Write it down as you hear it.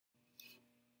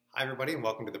Hi everybody and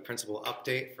welcome to the Principal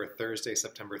Update for Thursday,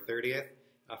 September 30th.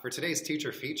 For today's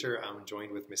teacher feature, I'm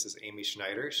joined with Mrs. Amy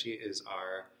Schneider. She is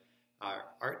our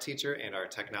art teacher and our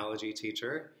technology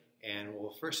teacher. And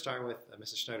we'll first start with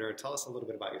Mrs. Schneider. Tell us a little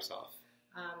bit about yourself.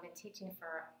 I've been teaching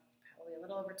for probably a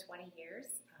little over 20 years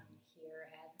here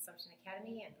at Assumption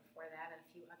Academy and before that at a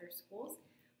few other schools.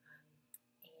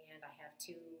 And I have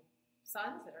two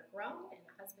sons that are grown and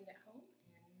a husband at home.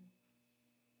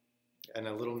 And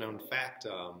a little known fact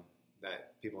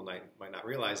that people might not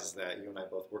realize is that you and I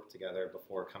both worked together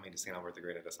before coming to St. Albert the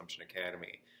Great at Assumption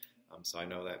Academy. So I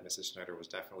know that Mrs. Schneider was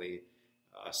definitely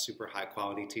a super high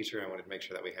quality teacher. I wanted to make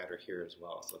sure that we had her here as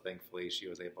well. So thankfully she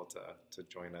was able to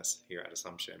join us here at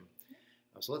Assumption.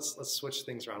 So let's switch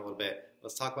things around a little bit.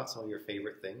 Let's talk about some of your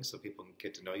favorite things so people can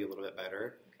get to know you a little bit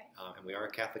better. Okay. And we are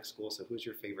a Catholic school, so who's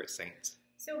your favorite saint?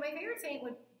 So my favorite saint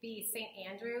would be St.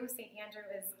 Andrew. St. Andrew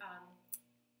is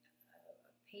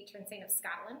patron saint of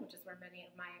Scotland, which is where many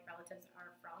of my relatives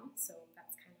are from. So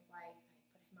that's kind of why I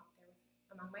put him up there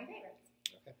among my favorites.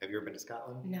 Okay. Have you ever been to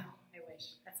Scotland? No, I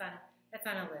wish. That's on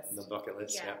a list. The bucket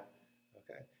list, yeah.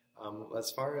 Okay.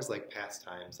 As far as like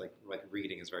pastimes, like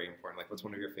reading is very important. Like, what's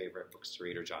one of your favorite books to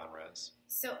read or genres?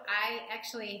 So I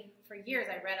actually, for years,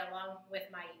 I read along with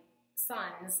my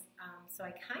sons. So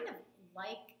I kind of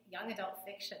like young adult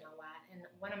fiction a lot. And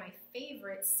one of my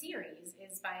favorite series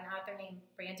is by an author named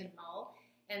Brandon Mull.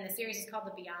 And the series is called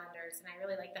The Beyonders, and I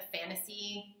really like the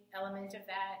fantasy element of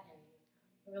that, and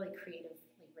a really creatively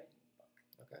written book.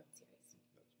 Okay, series.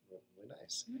 That's really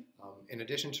nice. Mm-hmm. In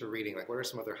addition to reading, like, what are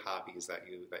some other hobbies that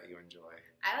you enjoy?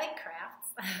 I like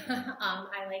crafts.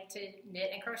 I like to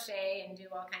knit and crochet and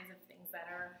do all kinds of things that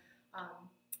are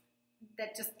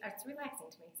it's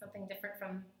relaxing to me. Something different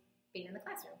from being in the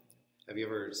classroom. Have you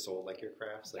ever sold like your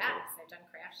crafts? Like, yes, I've done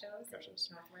craft shows at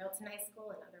North Royalton High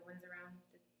School and other ones around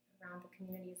the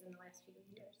communities in the last few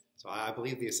years. So I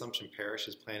believe the Assumption Parish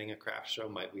is planning a craft show.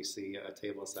 Might we see a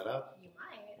table set up? You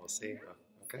might. We'll see.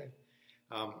 Okay.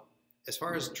 As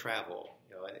far as travel,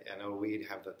 I know we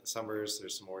have the summers.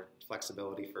 There's some more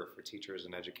flexibility for teachers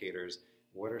and educators.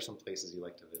 What are some places you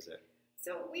like to visit?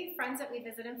 So we have friends that we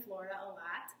visit in Florida a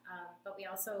lot, but we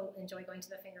also enjoy going to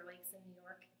the Finger Lakes in New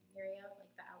York area,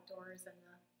 like the outdoors and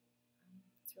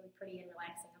it's really pretty and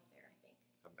relaxing up there, I think.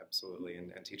 Absolutely,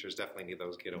 and teachers definitely need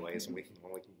those getaways when we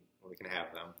can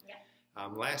have them. Yeah.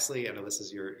 Lastly, I know this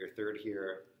is your third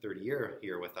year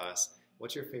here with us.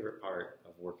 What's your favorite part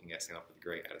of working at St. Albert the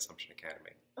Great at Assumption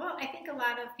Academy? Well, I think a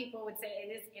lot of people would say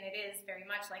it is very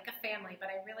much like a family, but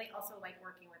I really also like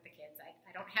working with the kids.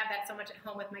 I don't have that so much at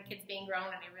home with my kids being grown,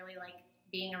 and I really like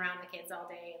being around the kids all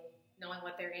day and knowing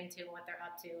what they're into and what they're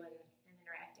up to and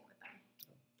interacting with them.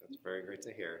 That's very great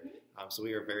to hear. So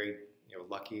we are very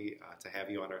lucky to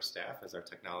have you on our staff as our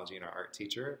technology and our art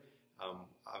teacher.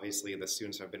 Obviously, the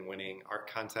students have been winning art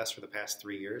contests for the past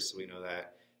 3 years, so we know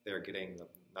that they're getting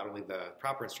not only the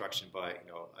proper instruction, but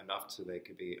enough so they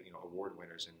could be award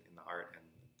winners in the art and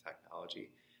technology.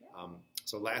 Yeah.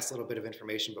 So last little bit of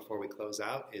information before we close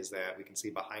out is that we can see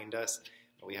behind us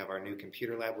we have our new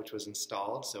computer lab, which was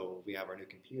installed. So we have our new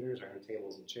computers, our new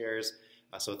tables and chairs.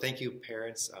 So thank you,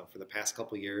 parents, for the past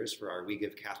couple of years for our We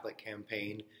Give Catholic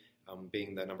campaign.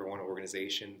 Being the #1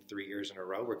 organization 3 years in a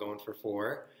row. We're going for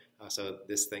 4. So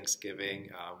this Thanksgiving,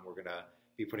 we're going to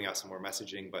be putting out some more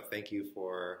messaging. But thank you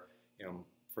for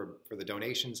the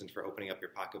donations and for opening up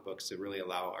your pocketbooks to really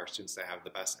allow our students to have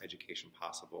the best education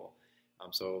possible.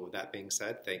 So with that being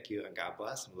said, thank you and God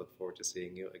bless. And we look forward to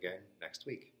seeing you again next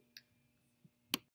week.